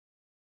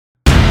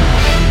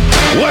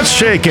What's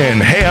shaking?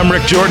 Hey, I'm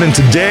Rick Jordan, and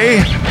today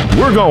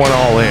we're going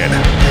all in.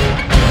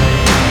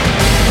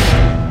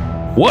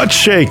 What's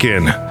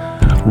shaking?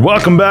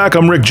 Welcome back.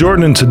 I'm Rick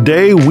Jordan, and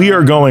today we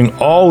are going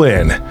all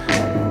in.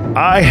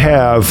 I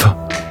have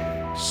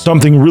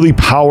something really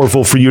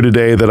powerful for you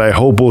today that I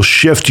hope will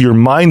shift your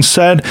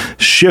mindset,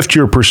 shift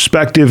your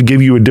perspective,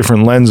 give you a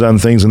different lens on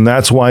things, and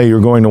that's why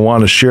you're going to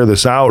want to share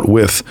this out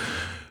with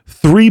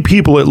 3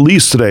 people at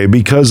least today,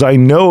 because I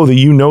know that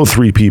you know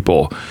 3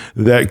 people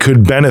that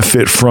could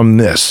benefit from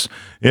this.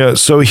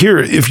 So here,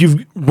 if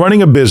you're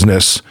running a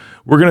business,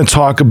 we're going to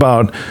talk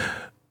about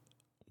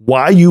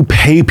why you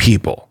pay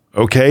people,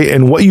 okay,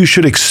 and what you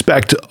should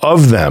expect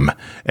of them.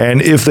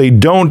 And if they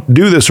don't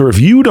do this, or if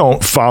you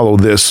don't follow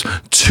this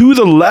to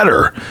the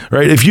letter,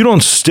 right, if you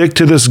don't stick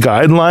to this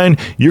guideline,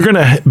 you're going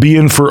to be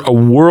in for a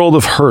world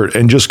of hurt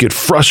and just get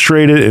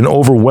frustrated and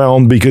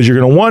overwhelmed, because you're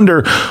going to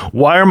wonder,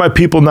 why are my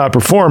people not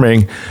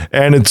performing?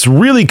 And it's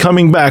really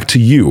coming back to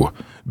you,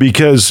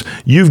 because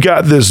you've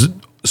got this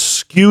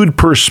skewed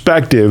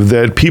perspective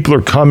that people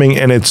are coming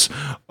and it's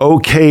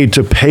okay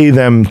to pay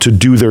them to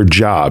do their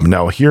job.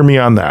 Now, hear me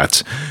on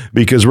that,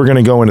 because we're going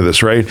to go into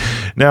this, right?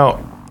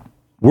 Now,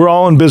 we're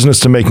all in business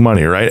to make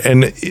money, right?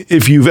 And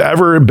if you've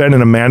ever been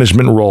in a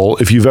management role,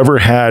 if you've ever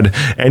had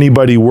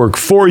anybody work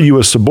for you,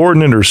 a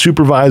subordinate or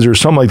supervisor or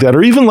something like that,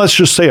 or even let's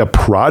just say a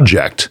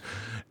project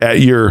at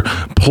your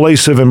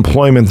place of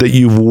employment that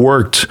you've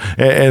worked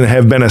and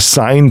have been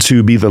assigned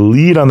to be the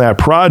lead on that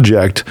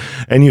project,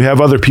 and you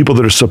have other people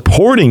that are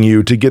supporting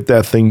you to get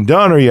that thing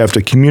done, or you have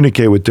to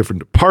communicate with different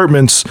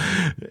departments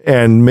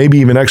and maybe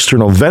even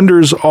external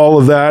vendors, all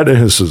of that.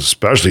 And this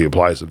especially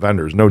applies to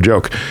vendors, no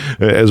joke,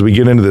 as we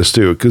get into this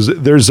too, because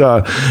there's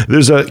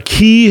a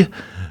key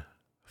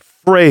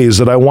phrase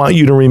that I want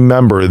you to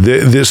remember.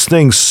 This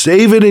thing,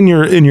 save it in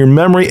your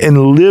memory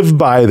and live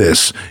by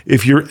this.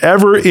 If you're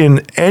ever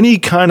in any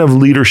kind of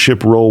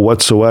leadership role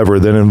whatsoever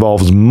that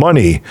involves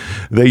money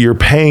that you're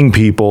paying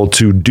people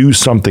to do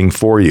something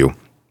for you,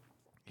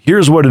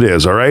 here's what it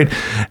is, all right?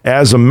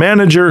 As a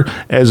manager,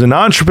 as an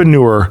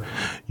entrepreneur,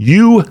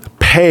 you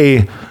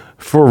pay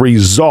for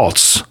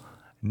results,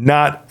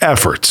 not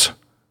efforts.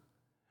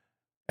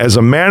 As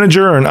a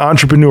manager or an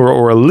entrepreneur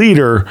or a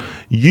leader,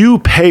 you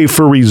pay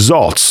for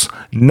results,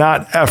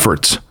 not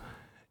efforts.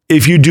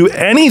 If you do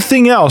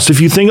anything else, if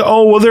you think,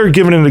 oh, well, they're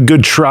giving it a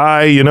good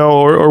try,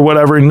 or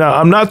whatever. No,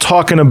 I'm not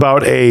talking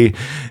about a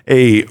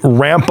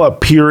ramp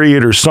up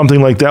period or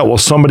something like that while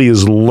somebody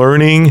is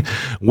learning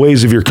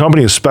ways of your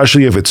company,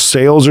 especially if it's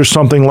sales or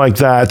something like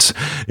that,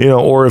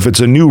 or if it's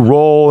a new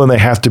role and they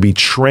have to be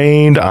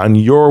trained on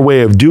your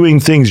way of doing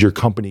things, your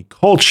company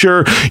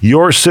culture,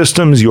 your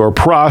systems, your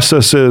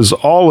processes,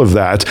 all of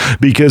that.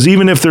 Because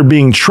even if they're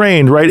being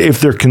trained, right, if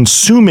they're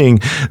consuming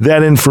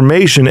that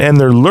information and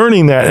they're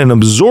learning that and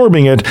absorbing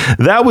it,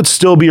 that would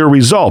still be a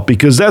result,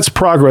 because that's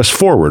progress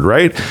forward,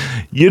 right?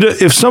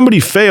 If somebody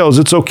fails,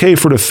 it's okay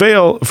for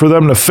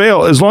them to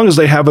fail as long as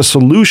they have a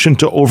solution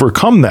to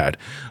overcome that.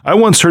 I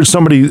once heard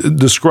somebody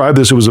describe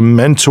this. It was a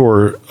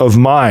mentor of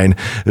mine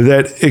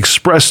that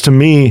expressed to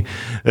me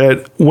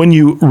that when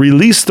you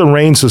release the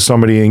reins to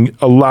somebody and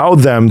allow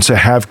them to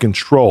have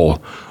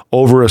control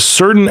over a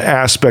certain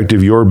aspect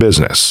of your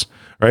business,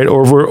 right,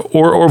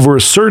 over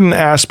a certain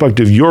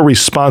aspect of your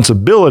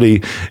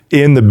responsibility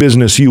in the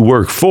business you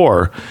work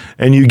for,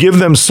 and you give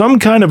them some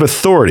kind of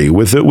authority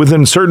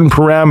within certain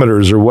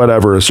parameters or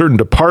whatever, a certain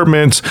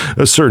department,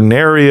 a certain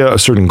area, a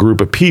certain group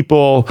of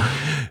people,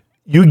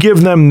 you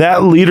give them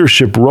that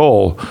leadership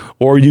role,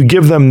 or you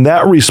give them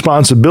that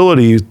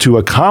responsibility to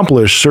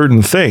accomplish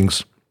certain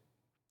things.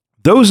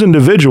 Those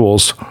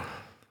individuals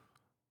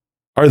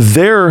are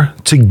there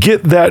to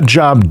get that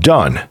job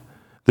done.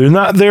 They're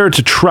not there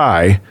to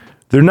try.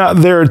 They're not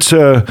there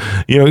to,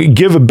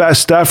 give a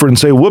best effort and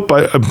say, whoop,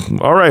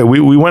 all right,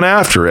 we went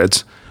after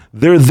it.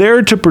 They're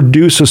there to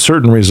produce a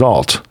certain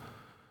result.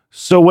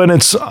 So when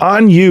it's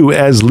on you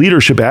as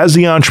leadership, as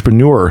the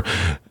entrepreneur,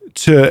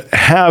 to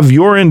have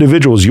your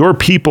individuals, your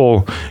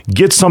people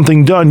get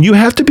something done, you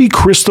have to be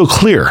crystal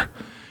clear.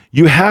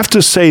 You have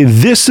to say,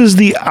 this is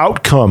the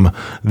outcome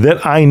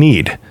that I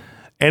need.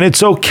 And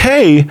it's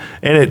okay,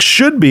 and it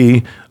should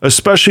be,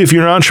 especially if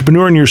you're an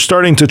entrepreneur and you're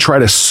starting to try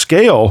to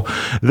scale,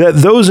 that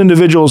those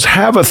individuals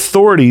have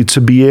authority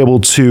to be able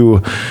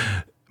to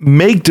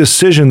make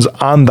decisions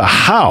on the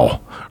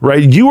how,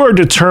 right? You are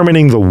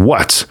determining the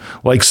what,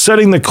 like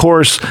setting the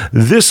course.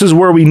 This is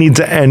where we need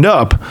to end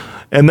up.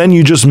 And then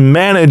you just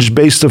manage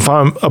based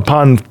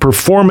upon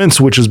performance,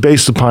 which is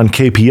based upon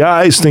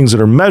KPIs, things that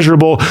are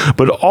measurable,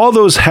 but all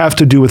those have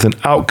to do with an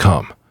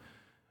outcome.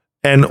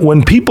 And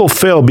when people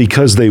fail,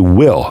 because they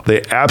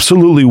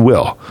absolutely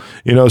will.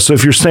 So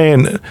if you're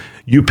saying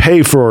you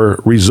pay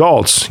for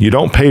results, you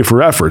don't pay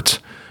for efforts,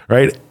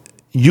 right?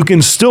 You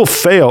can still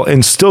fail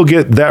and still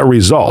get that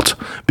result,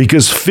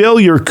 because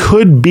failure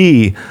could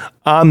be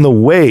on the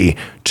way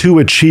to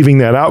achieving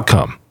that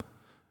outcome.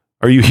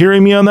 Are you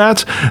hearing me on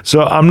that?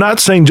 So I'm not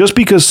saying just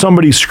because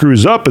somebody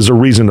screws up is a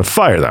reason to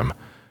fire them.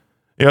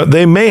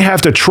 They may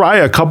have to try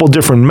a couple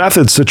different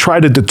methods to try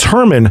to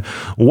determine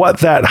what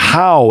that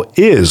how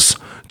is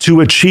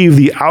to achieve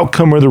the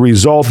outcome or the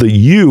result that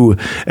you,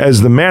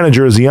 as the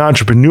manager, as the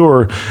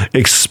entrepreneur,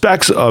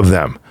 expects of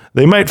them.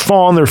 They might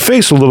fall on their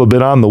face a little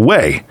bit on the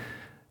way.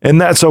 And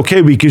that's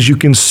okay because you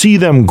can see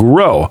them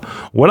grow.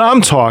 What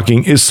I'm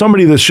talking is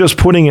somebody that's just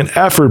putting an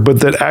effort, but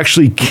that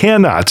actually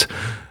cannot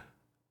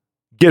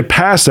get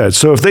past that.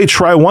 So if they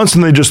try once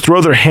and they just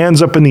throw their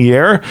hands up in the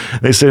air,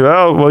 they say,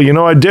 oh,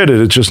 well, I did it.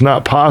 It's just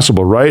not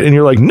possible, right? And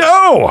you're like,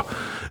 no,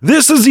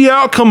 this is the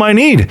outcome I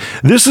need.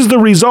 This is the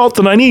result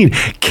that I need.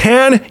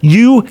 Can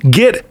you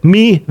get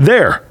me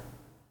there?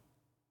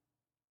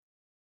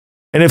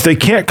 And if they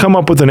can't come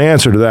up with an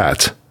answer to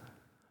that,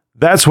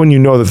 that's when you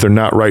know that they're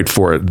not right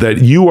for it, that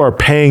you are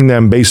paying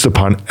them based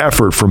upon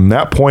effort from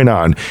that point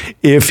on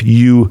if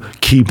you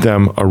keep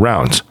them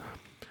around.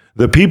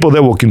 The people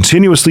that will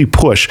continuously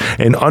push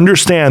and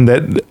understand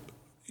that,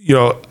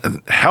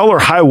 hell or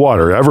high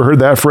water. Ever heard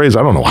that phrase?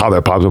 I don't know how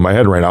that pops in my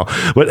head right now,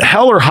 but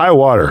hell or high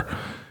water.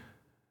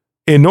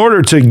 In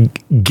order to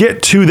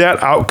get to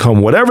that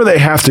outcome, whatever they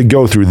have to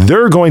go through,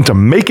 they're going to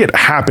make it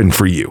happen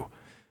for you.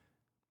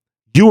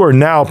 You are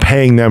now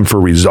paying them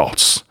for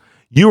results.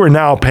 You are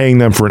now paying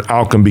them for an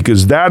outcome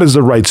because that is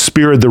the right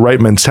spirit, the right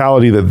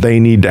mentality that they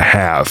need to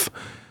have.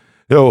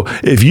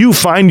 If you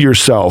find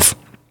yourself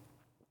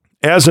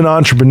as an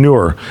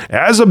entrepreneur,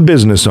 as a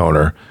business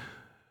owner,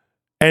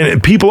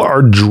 and people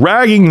are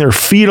dragging their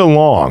feet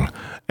along,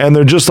 and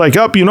they're just like,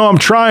 I'm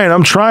trying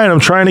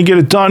to get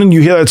it done. And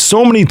you hear that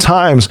so many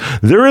times.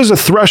 There is a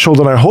threshold,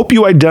 and I hope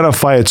you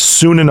identify it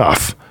soon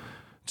enough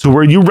to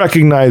where you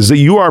recognize that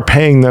you are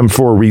paying them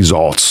for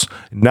results,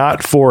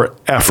 not for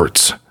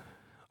efforts.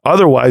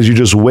 Otherwise, you're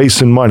just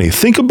wasting money.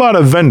 Think about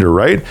a vendor,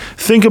 right?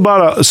 Think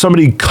about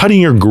somebody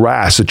cutting your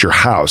grass at your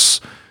house.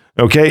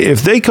 Okay,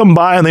 if they come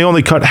by and they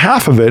only cut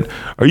half of it,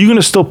 are you going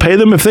to still pay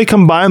them? If they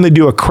come by and they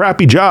do a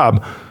crappy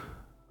job,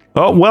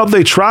 oh, well,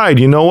 they tried.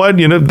 You know what?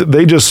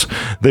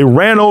 They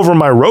ran over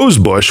my rose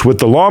bush with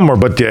the lawnmower,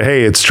 but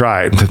hey, it's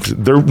tried.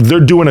 They're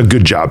doing a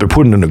good job. They're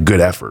putting in a good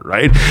effort,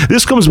 right?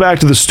 This comes back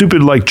to the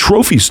stupid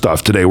trophy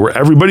stuff today where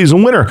everybody's a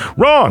winner.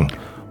 Wrong.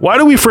 Why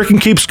do we freaking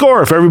keep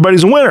score if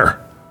everybody's a winner?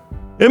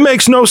 It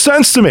makes no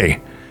sense to me.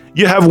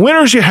 You have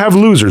winners, you have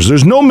losers.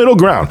 There's no middle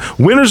ground.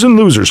 Winners and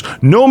losers,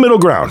 no middle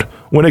ground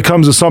when it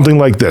comes to something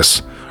like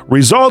this.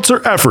 Results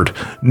or effort,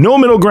 no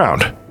middle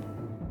ground.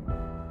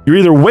 You're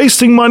either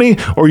wasting money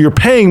or you're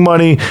paying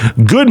money,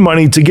 good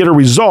money, to get a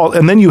result,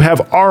 and then you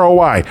have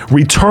ROI,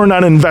 return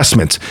on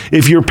investment.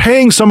 If you're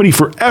paying somebody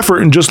for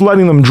effort and just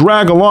letting them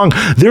drag along,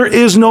 there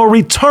is no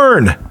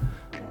return.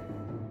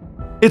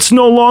 It's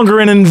no longer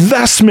an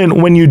investment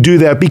when you do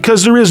that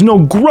because there is no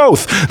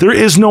growth. There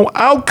is no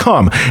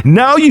outcome.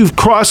 Now you've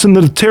crossed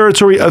into the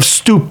territory of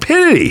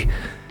stupidity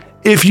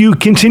if you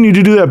continue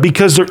to do that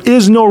because there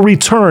is no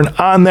return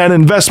on that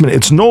investment.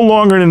 It's no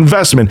longer an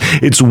investment.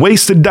 It's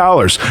wasted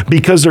dollars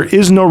because there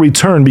is no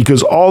return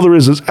because all there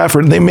is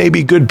effort. And they may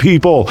be good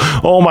people.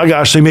 Oh my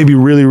gosh, they may be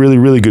really, really,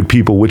 really good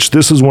people, which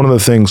this is one of the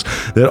things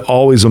that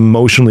always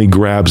emotionally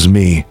grabs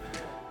me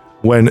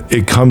when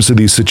it comes to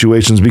these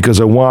situations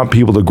because I want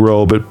people to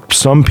grow, but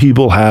some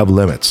people have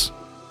limits.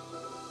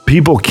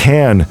 People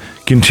can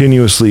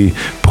continuously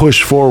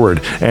push forward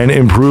and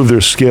improve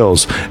their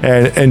skills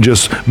and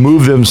just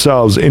move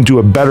themselves into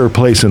a better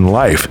place in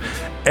life.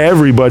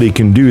 Everybody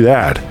can do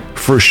that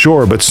for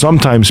sure, but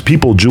sometimes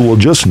people will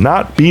just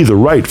not be the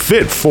right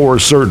fit for a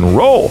certain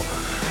role.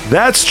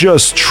 That's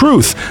just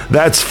truth.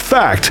 That's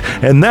fact.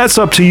 And that's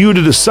up to you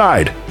to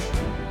decide.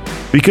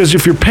 Because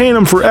if you're paying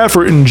them for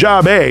effort in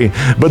job A,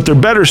 but they're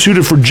better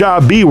suited for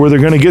job B where they're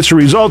going to get your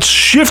results,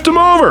 shift them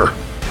over.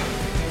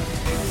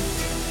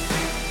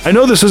 I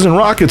know this isn't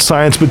rocket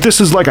science, but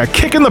this is like a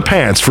kick in the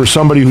pants for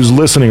somebody who's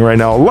listening right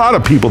now, a lot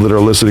of people that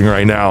are listening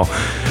right now,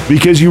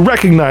 because you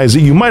recognize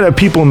that you might have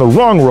people in the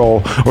wrong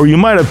role, or you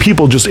might have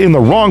people just in the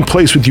wrong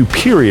place with you,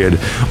 period,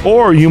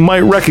 or you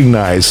might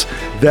recognize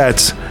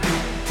that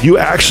you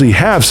actually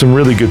have some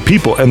really good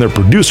people and they're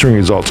producing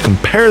results.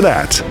 Compare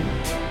that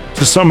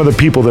to some of the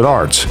people that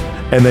aren't,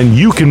 and then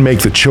you can make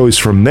the choice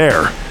from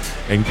there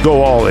and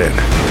go all in.